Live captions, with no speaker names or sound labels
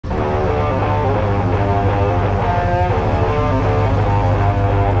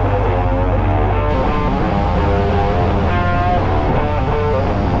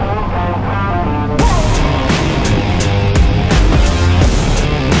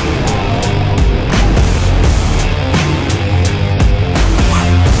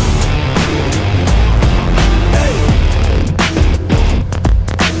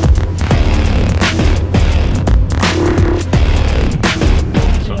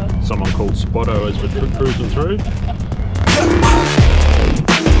someone called Spotto as we're cruising through.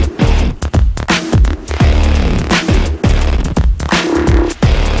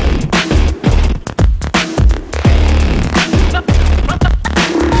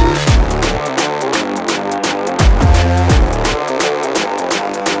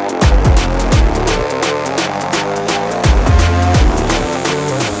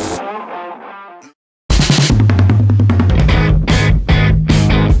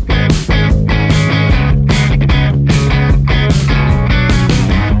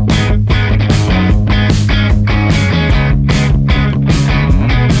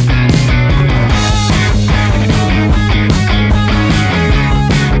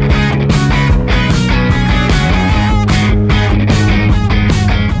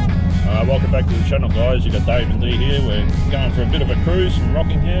 Guys, you got Dave and Dee here. We're going for a bit of a cruise from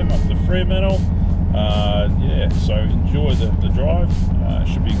Rockingham up to Fremantle. Yeah, so enjoy the drive.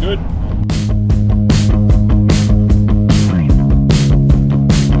 Should be good.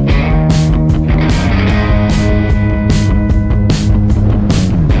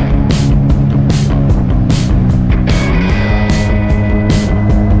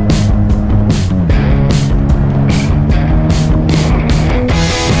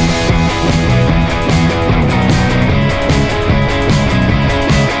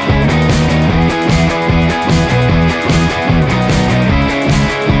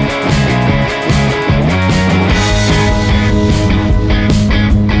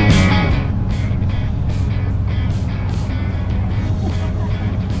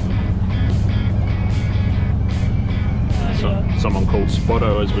 Someone called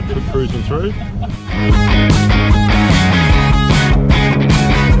Spotto as we're cruising through.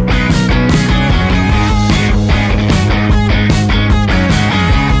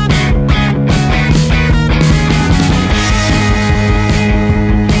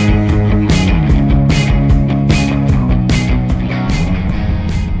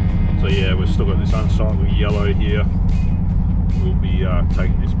 So yeah, we've still got this unsightly yellow here. We'll be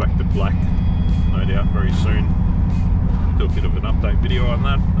taking this back to black, no doubt, very soon. Do a bit of an update video on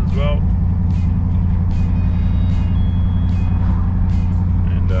that as well.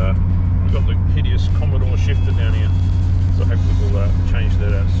 And we've got the hideous Commodore shifter down here, so hopefully we'll change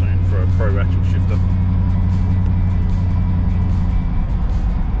that out soon for a Pro axle shifter.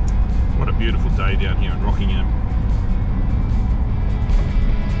 What a beautiful day down here in Rockingham.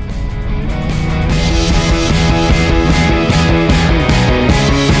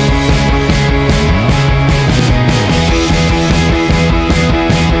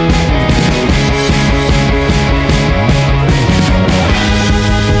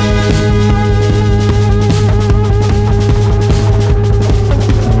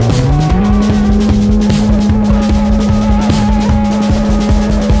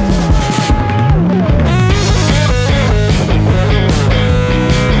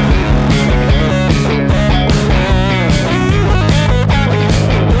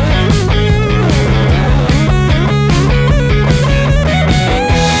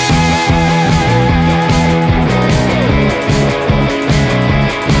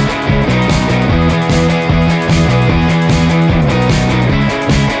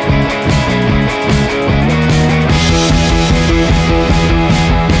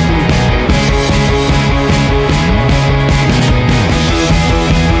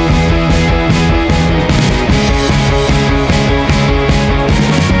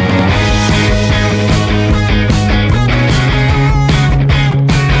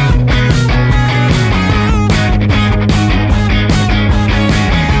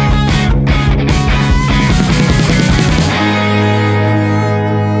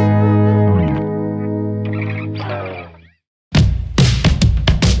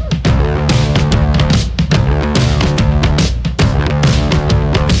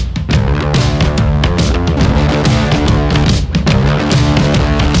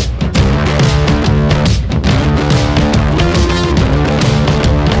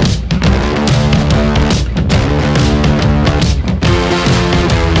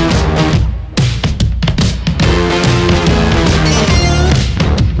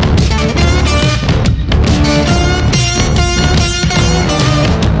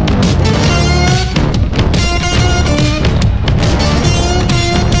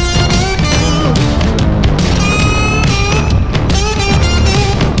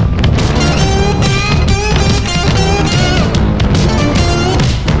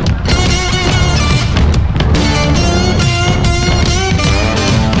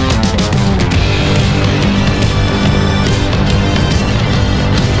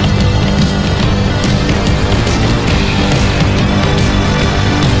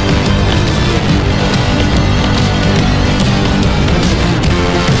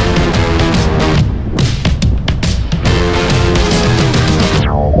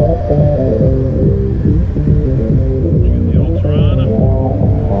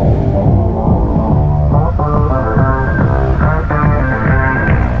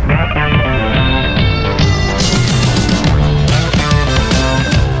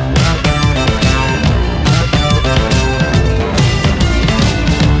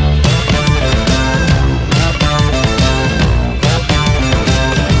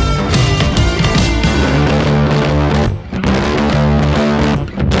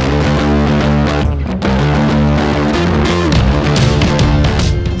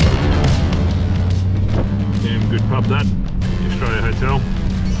 that, the Australia Hotel.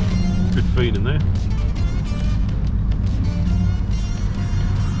 Good feed in there.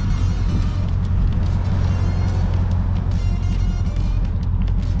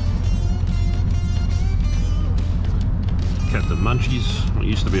 Captain Munchies. It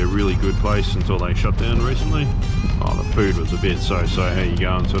used to be a really good place until they shut down recently. Oh, the food was a bit so-so, how you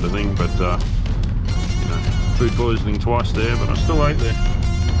going sort of thing, but you know, food poisoning twice there, but I still ate there.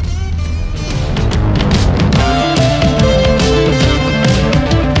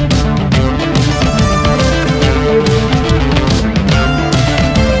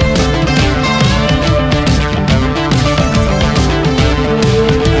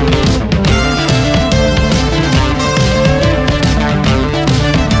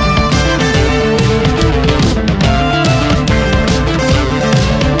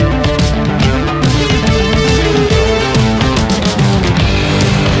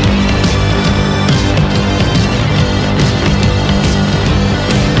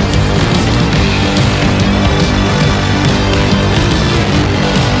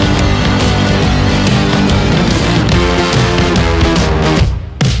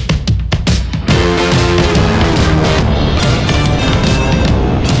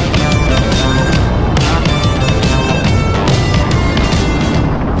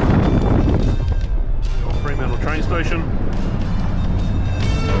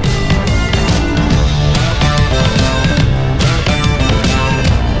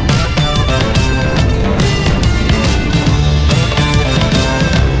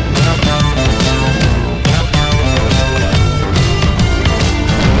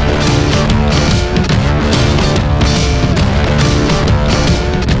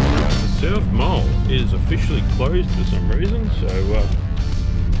 Closed for some reason, so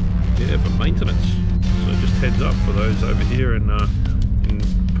yeah, for maintenance. So just heads up for those over here in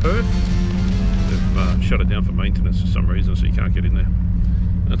Perth, they've shut it down for maintenance for some reason, so you can't get in there.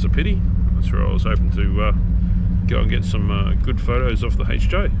 That's a pity. That's where I was hoping to go and get some good photos off the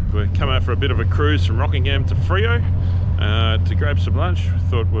HJ. We're coming out for a bit of a cruise from Rockingham to Freo to grab some lunch.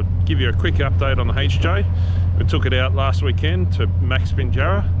 Thought we'd give you a quick update on the HJ. We took it out last weekend to Max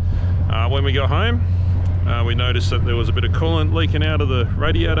Pinjarra. When we got home, we noticed that there was a bit of coolant leaking out of the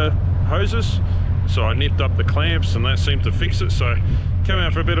radiator hoses, so I nipped up the clamps and that seemed to fix it. So came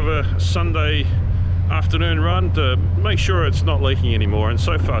out for a bit of a Sunday afternoon run to make sure it's not leaking anymore, and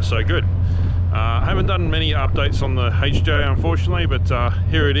so far so good. I haven't done many updates on the HJ unfortunately, but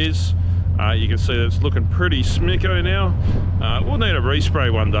here it is. You can see that it's looking pretty smicko now. We'll need a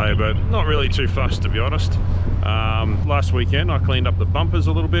respray one day, but not really too fussed, to be honest. Last weekend I cleaned up the bumpers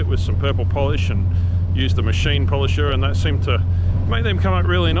a little bit with some purple polish and used the machine polisher, and that seemed to make them come up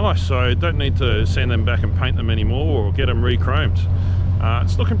really nice, so I don't need to send them back and paint them anymore or get them re-chromed.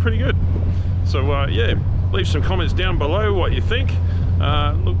 It's looking pretty good. So yeah, leave some comments down below what you think.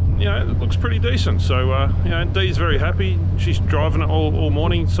 Look, you know, it looks pretty decent. So you know, Dee's very happy. She's driving it all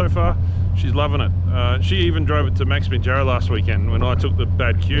morning so far. She's loving it. She even drove it to Max Pinjarra last weekend when I took the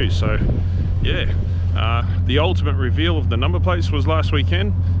bad Q. So yeah, the ultimate reveal of the number plates was last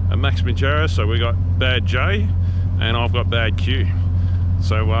weekend at Max Pinjarra. So we got bad J and I've got bad Q.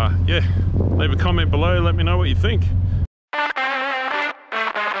 So yeah, leave a comment below, let me know what you think.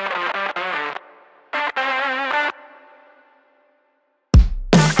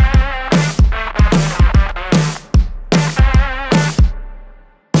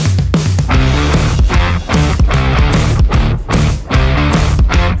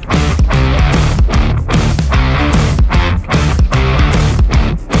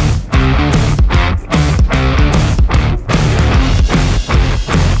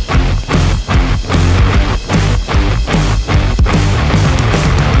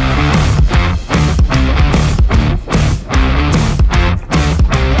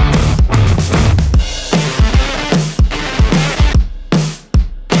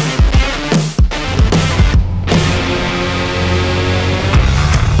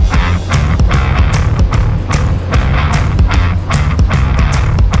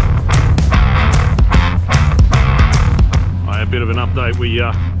 Bit of an update, we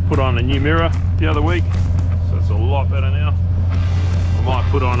put on a new mirror the other week, so it's a lot better now. I might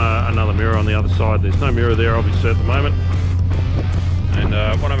put on another mirror on the other side. There's no mirror there obviously at the moment,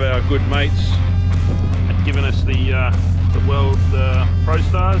 and one of our good mates had given us the World Pro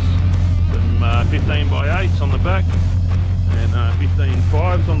Stars, some 15x8s on the back and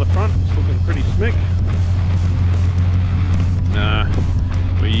 15.5s on the front. It's looking pretty smick.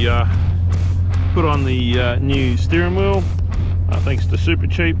 We put on the new steering wheel, thanks to Super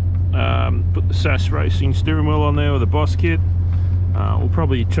Cheap. Put the SAS Racing steering wheel on there with a Boss kit. We'll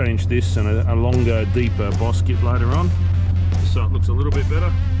probably change this and a longer, deeper boss kit later on, so it looks a little bit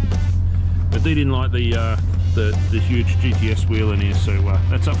better. I didn't like the huge GTS wheel in here, so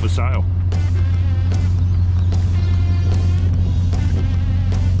that's up for sale.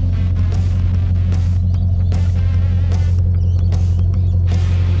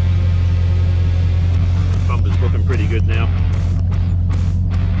 Bumper's looking pretty good now.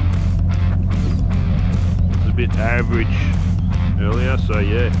 It's a bit average earlier, so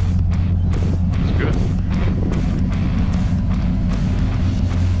yeah, it's good.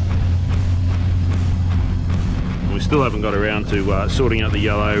 We still haven't got around to sorting out the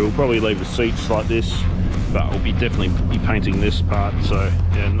yellow. We'll probably leave the seats like this, but we'll definitely be painting this part, so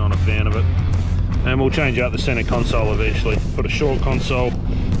yeah, not a fan of it. And we'll change out the center console eventually, put a short console,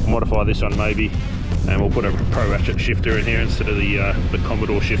 modify this one maybe, and we'll put a Pro Ratchet shifter in here instead of the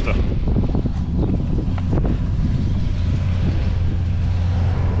Commodore shifter.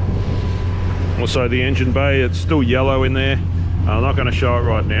 Also the engine bay, it's still yellow in there. I'm not going to show it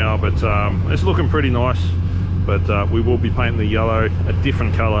right now, but it's looking pretty nice. But we will be painting the yellow a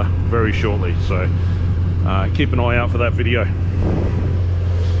different color very shortly, so keep an eye out for that video.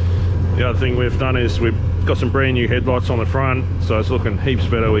 The other thing we've done is we've got some brand new headlights on the front, so it's looking heaps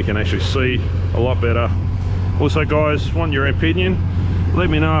better. We can actually see a lot better. Also guys, want your opinion, let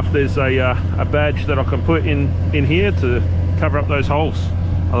me know if there's a badge that I can put in here to cover up those holes.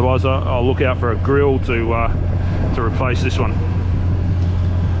 Otherwise I'll look out for a grill to replace this one.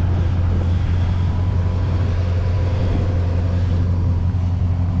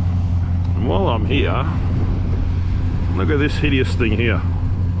 And while I'm here, look at this hideous thing here.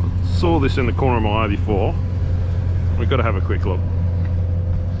 I saw this in the corner of my eye before. We've got to have a quick look.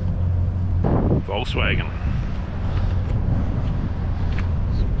 Volkswagen.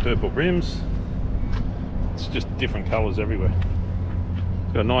 Some purple rims. It's just different colours everywhere.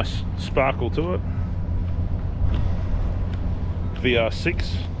 It's got a nice sparkle to it. VR6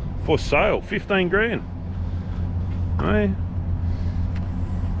 for sale, 15 grand. Hey,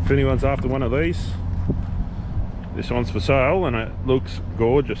 if anyone's after one of these, this one's for sale and it looks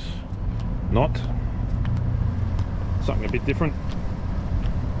gorgeous. Not something a bit different.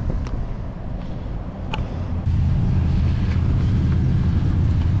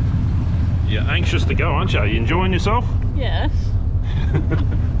 You're anxious to go, aren't you? You enjoying yourself? Yes.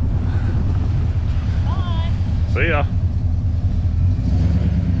 Bye. See ya.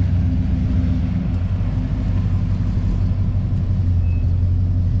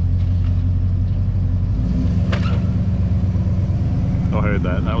 I heard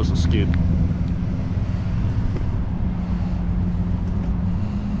that. That was a skid.